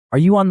Are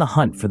you on the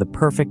hunt for the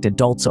perfect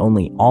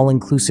adults-only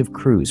all-inclusive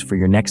cruise for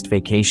your next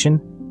vacation?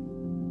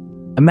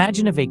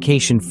 Imagine a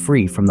vacation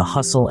free from the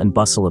hustle and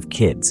bustle of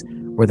kids,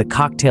 where the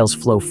cocktails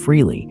flow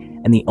freely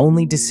and the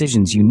only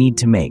decisions you need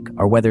to make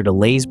are whether to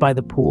laze by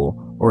the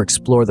pool or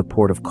explore the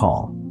port of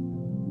call.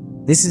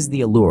 This is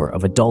the allure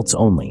of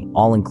adults-only,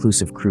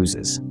 all-inclusive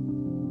cruises.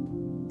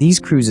 These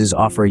cruises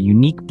offer a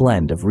unique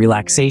blend of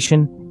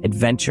relaxation,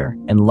 adventure,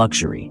 and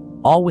luxury,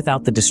 all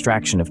without the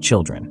distraction of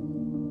children.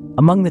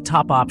 Among the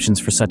top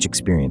options for such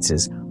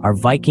experiences are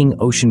Viking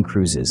Ocean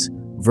Cruises,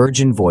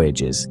 Virgin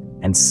Voyages,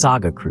 and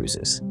Saga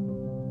Cruises.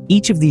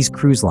 Each of these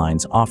cruise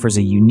lines offers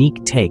a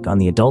unique take on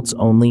the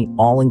adults-only,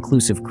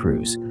 all-inclusive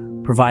cruise,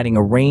 providing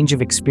a range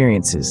of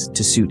experiences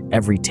to suit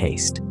every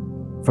taste.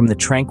 From the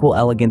tranquil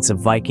elegance of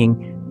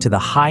Viking to the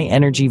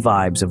high-energy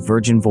vibes of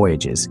Virgin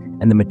Voyages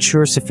and the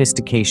mature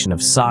sophistication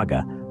of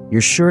Saga,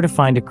 you're sure to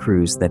find a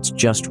cruise that's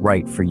just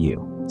right for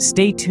you.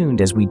 Stay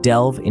tuned as we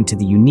delve into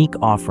the unique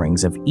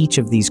offerings of each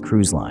of these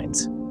cruise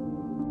lines.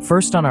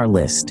 First on our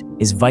list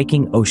is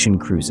Viking Ocean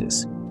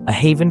Cruises, a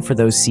haven for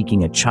those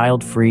seeking a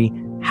child-free,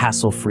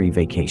 hassle-free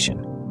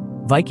vacation.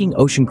 Viking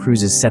Ocean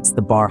Cruises sets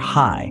the bar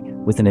high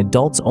with an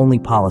adults-only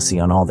policy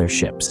on all their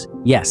ships.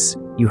 Yes,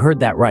 you heard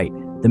that right.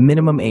 The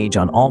minimum age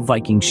on all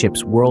Viking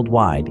ships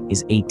worldwide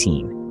is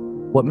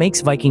 18. What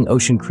makes Viking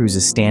Ocean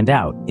Cruises stand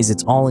out is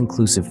its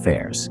all-inclusive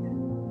fares.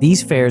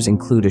 These fares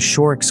include a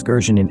shore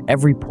excursion in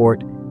every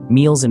port,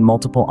 meals in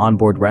multiple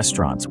onboard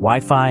restaurants,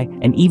 Wi-Fi,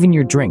 and even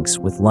your drinks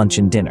with lunch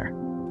and dinner.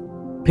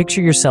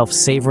 Picture yourself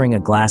savoring a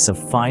glass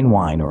of fine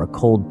wine or a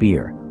cold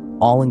beer,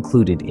 all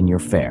included in your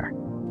fare.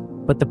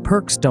 But the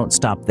perks don't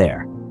stop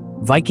there.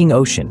 Viking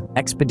Ocean,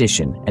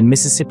 Expedition, and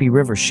Mississippi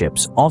River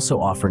ships also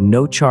offer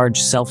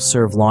no-charge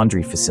self-serve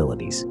laundry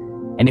facilities.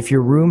 And if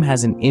your room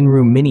has an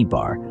in-room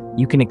minibar,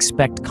 you can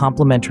expect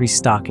complimentary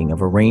stocking of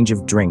a range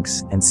of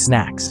drinks and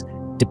snacks,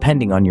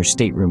 depending on your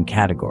stateroom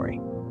category.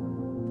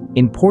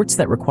 In ports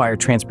that require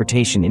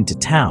transportation into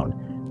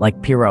town,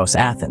 like Piraeus,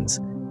 Athens,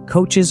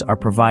 coaches are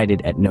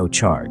provided at no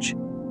charge.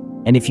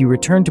 And if you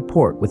return to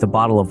port with a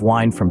bottle of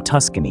wine from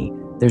Tuscany,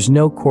 there's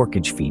no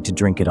corkage fee to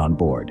drink it on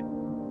board.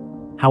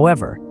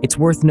 However, it's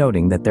worth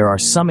noting that there are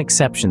some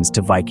exceptions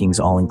to Viking's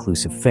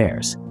all-inclusive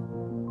fares.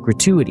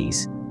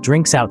 Gratuities,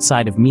 drinks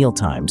outside of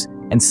mealtimes,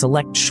 and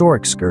select shore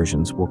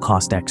excursions will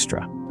cost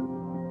extra.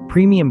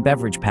 Premium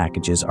beverage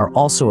packages are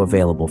also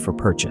available for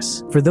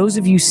purchase. For those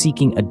of you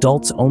seeking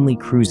adults-only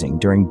cruising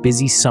during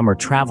busy summer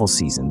travel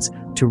seasons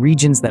to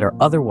regions that are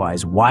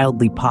otherwise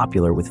wildly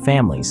popular with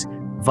families,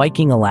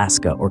 Viking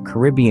Alaska or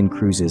Caribbean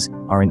cruises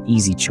are an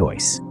easy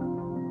choice.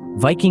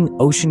 Viking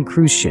Ocean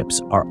cruise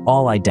ships are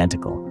all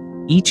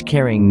identical, each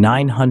carrying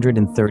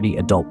 930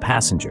 adult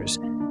passengers,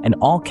 and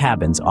all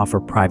cabins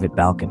offer private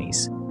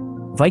balconies.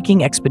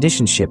 Viking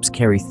Expedition ships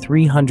carry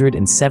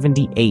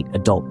 378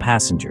 adult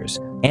passengers,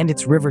 and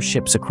its river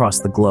ships across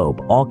the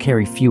globe all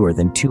carry fewer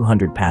than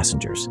 200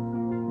 passengers.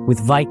 With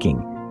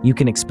Viking, you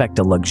can expect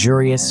a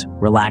luxurious,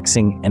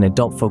 relaxing, and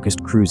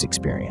adult-focused cruise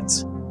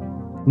experience.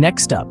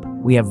 Next up,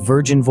 we have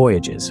Virgin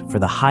Voyages for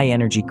the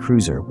high-energy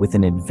cruiser with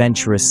an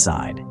adventurous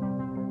side.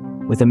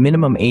 With a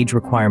minimum age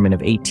requirement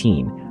of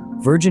 18,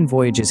 Virgin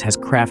Voyages has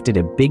crafted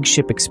a big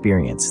ship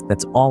experience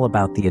that's all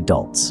about the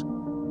adults.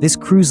 This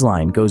cruise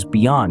line goes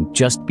beyond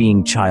just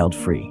being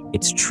child-free.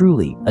 It's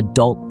truly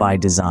adult by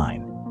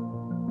design.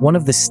 One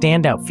of the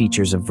standout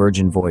features of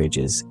Virgin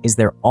Voyages is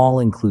their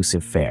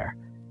all-inclusive fare.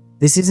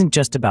 This isn't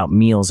just about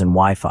meals and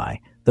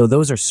Wi-Fi, though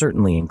those are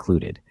certainly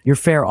included. Your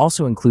fare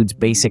also includes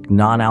basic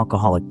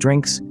non-alcoholic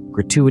drinks,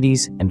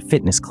 gratuities, and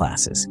fitness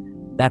classes.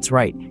 That's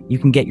right, you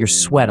can get your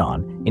sweat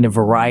on in a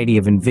variety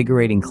of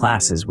invigorating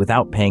classes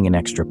without paying an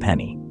extra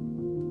penny.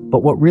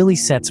 But what really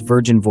sets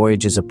Virgin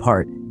Voyages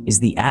apart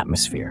is the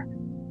atmosphere.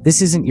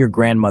 This isn't your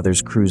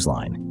grandmother's cruise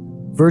line.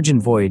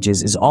 Virgin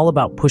Voyages is all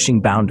about pushing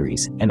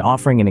boundaries and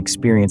offering an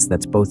experience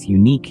that's both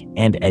unique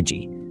and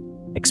edgy.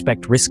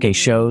 Expect risque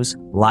shows,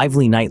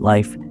 lively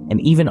nightlife,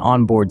 and even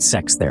onboard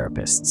sex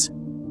therapists.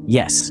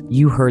 Yes,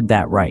 you heard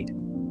that right.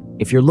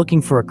 If you're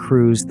looking for a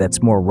cruise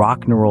that's more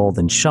rock and roll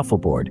than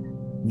shuffleboard,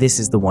 this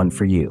is the one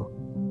for you.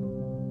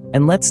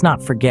 And let's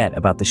not forget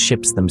about the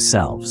ships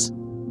themselves.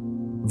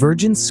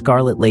 Virgin's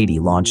Scarlet Lady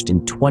launched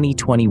in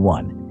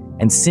 2021,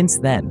 and since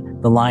then,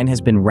 the line has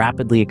been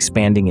rapidly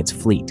expanding its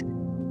fleet.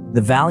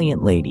 The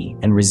Valiant Lady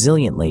and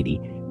Resilient Lady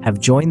have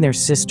joined their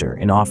sister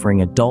in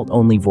offering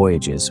adult-only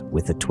voyages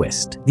with a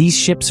twist. These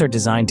ships are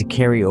designed to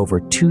carry over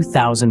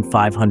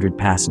 2,500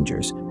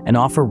 passengers and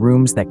offer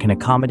rooms that can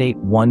accommodate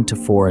 1 to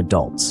 4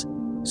 adults.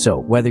 So,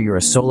 whether you're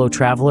a solo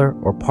traveler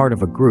or part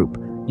of a group,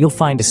 you'll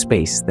find a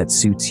space that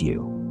suits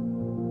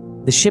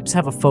you. The ships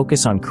have a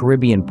focus on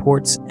Caribbean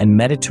ports and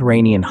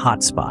Mediterranean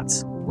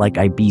hotspots, like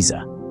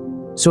Ibiza.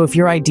 So if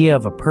your idea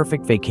of a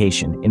perfect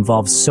vacation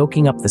involves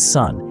soaking up the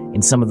sun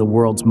in some of the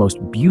world's most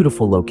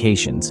beautiful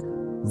locations,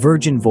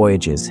 Virgin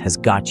Voyages has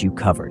got you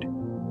covered.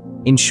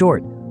 In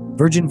short,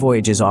 Virgin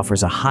Voyages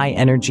offers a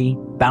high-energy,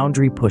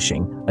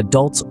 boundary-pushing,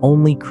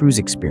 adults-only cruise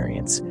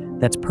experience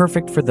that's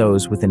perfect for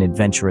those with an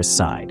adventurous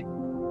side.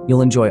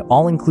 You'll enjoy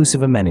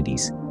all-inclusive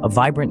amenities, a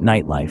vibrant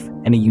nightlife,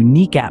 and a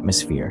unique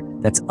atmosphere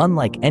that's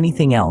unlike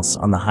anything else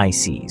on the high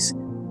seas.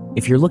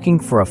 If you're looking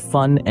for a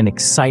fun and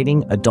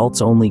exciting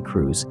adults-only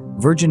cruise,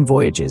 Virgin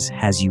Voyages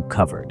has you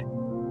covered.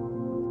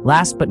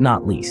 Last but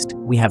not least,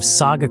 we have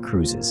Saga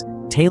Cruises,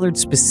 tailored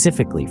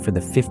specifically for the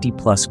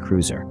 50-plus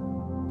cruiser.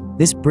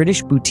 This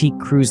British boutique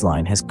cruise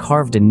line has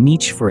carved a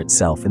niche for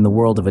itself in the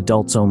world of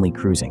adults-only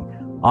cruising,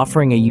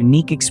 offering a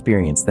unique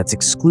experience that's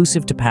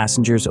exclusive to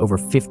passengers over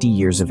 50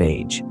 years of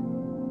age.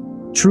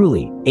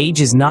 Truly, age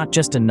is not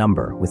just a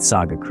number with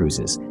Saga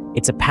Cruises.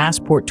 It's a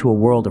passport to a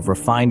world of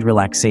refined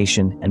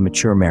relaxation and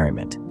mature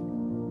merriment.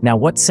 Now,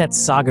 what sets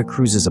Saga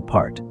Cruises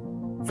apart?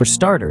 For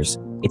starters,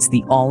 it's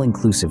the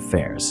all-inclusive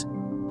fares.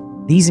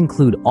 These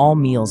include all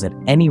meals at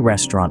any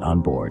restaurant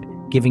on board,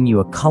 giving you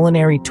a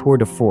culinary tour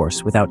de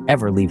force without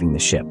ever leaving the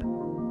ship.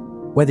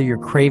 Whether you're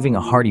craving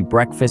a hearty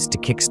breakfast to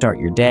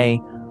kickstart your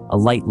day, a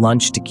light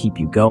lunch to keep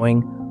you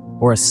going,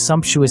 or a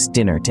sumptuous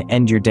dinner to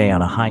end your day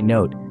on a high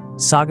note,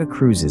 Saga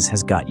Cruises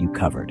has got you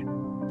covered.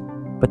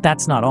 But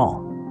that's not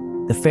all.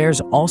 The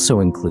fares also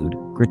include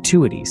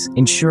gratuities,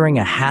 ensuring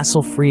a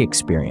hassle-free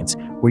experience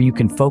where you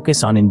can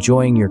focus on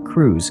enjoying your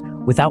cruise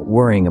without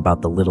worrying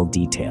about the little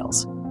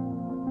details.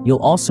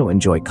 You'll also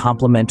enjoy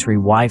complimentary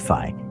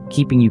Wi-Fi,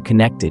 keeping you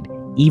connected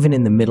even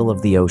in the middle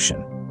of the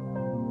ocean.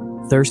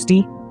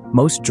 Thirsty?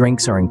 Most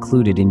drinks are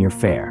included in your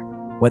fare.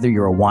 Whether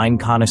you're a wine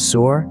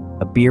connoisseur,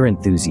 a beer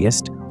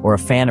enthusiast, or a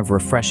fan of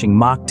refreshing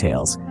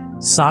mocktails,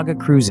 Saga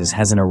Cruises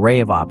has an array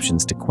of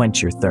options to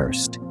quench your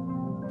thirst.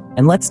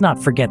 And let's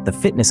not forget the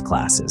fitness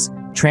classes,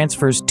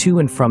 transfers to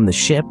and from the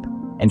ship,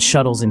 and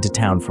shuttles into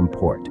town from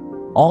port.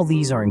 All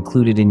these are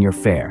included in your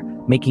fare,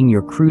 making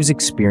your cruise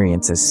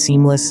experience as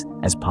seamless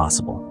as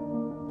possible.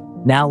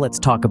 Now let's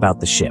talk about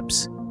the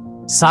ships.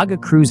 Saga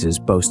Cruises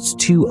boasts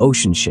two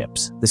ocean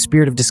ships, the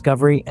Spirit of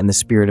Discovery and the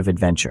Spirit of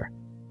Adventure.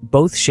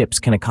 Both ships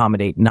can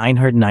accommodate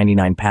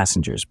 999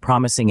 passengers,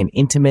 promising an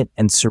intimate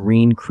and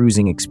serene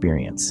cruising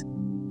experience.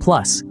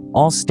 Plus,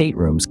 all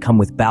staterooms come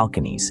with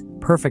balconies,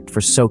 perfect for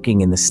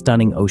soaking in the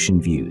stunning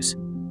ocean views.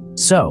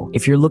 So,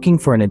 if you're looking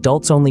for an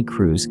adults-only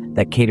cruise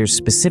that caters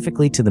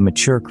specifically to the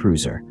mature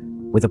cruiser,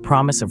 with a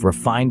promise of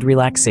refined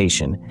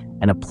relaxation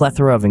and a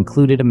plethora of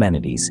included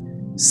amenities,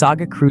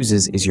 Saga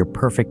Cruises is your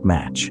perfect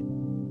match.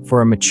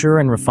 For a mature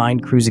and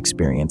refined cruise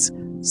experience,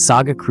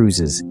 Saga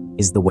Cruises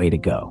is the way to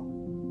go.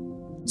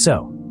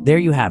 So, there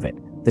you have it,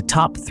 the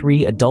top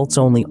 3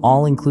 adults-only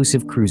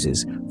all-inclusive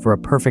cruises for a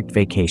perfect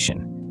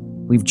vacation.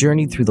 We've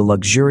journeyed through the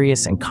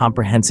luxurious and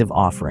comprehensive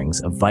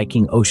offerings of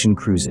Viking Ocean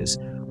Cruises,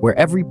 where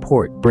every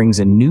port brings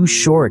a new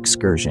shore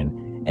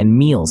excursion and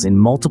meals in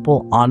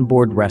multiple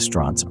onboard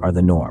restaurants are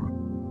the norm.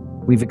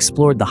 We've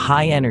explored the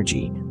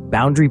high-energy,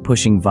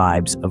 boundary-pushing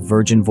vibes of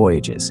Virgin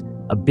Voyages,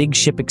 a big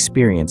ship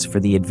experience for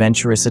the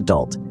adventurous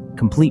adult,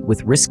 complete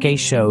with risque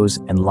shows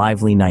and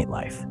lively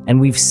nightlife.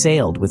 And we've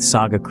sailed with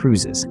Saga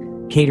Cruises,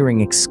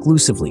 catering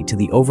exclusively to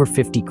the over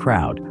 50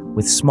 crowd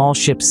with small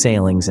ship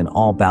sailings and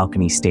all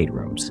balcony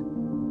staterooms.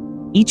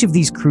 Each of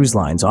these cruise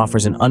lines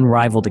offers an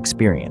unrivaled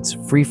experience,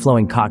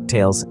 free-flowing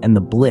cocktails, and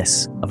the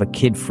bliss of a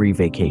kid-free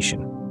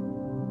vacation.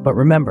 But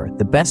remember,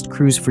 the best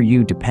cruise for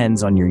you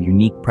depends on your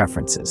unique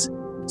preferences.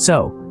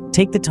 So,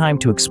 take the time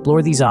to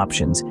explore these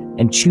options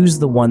and choose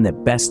the one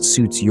that best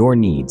suits your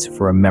needs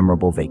for a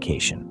memorable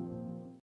vacation.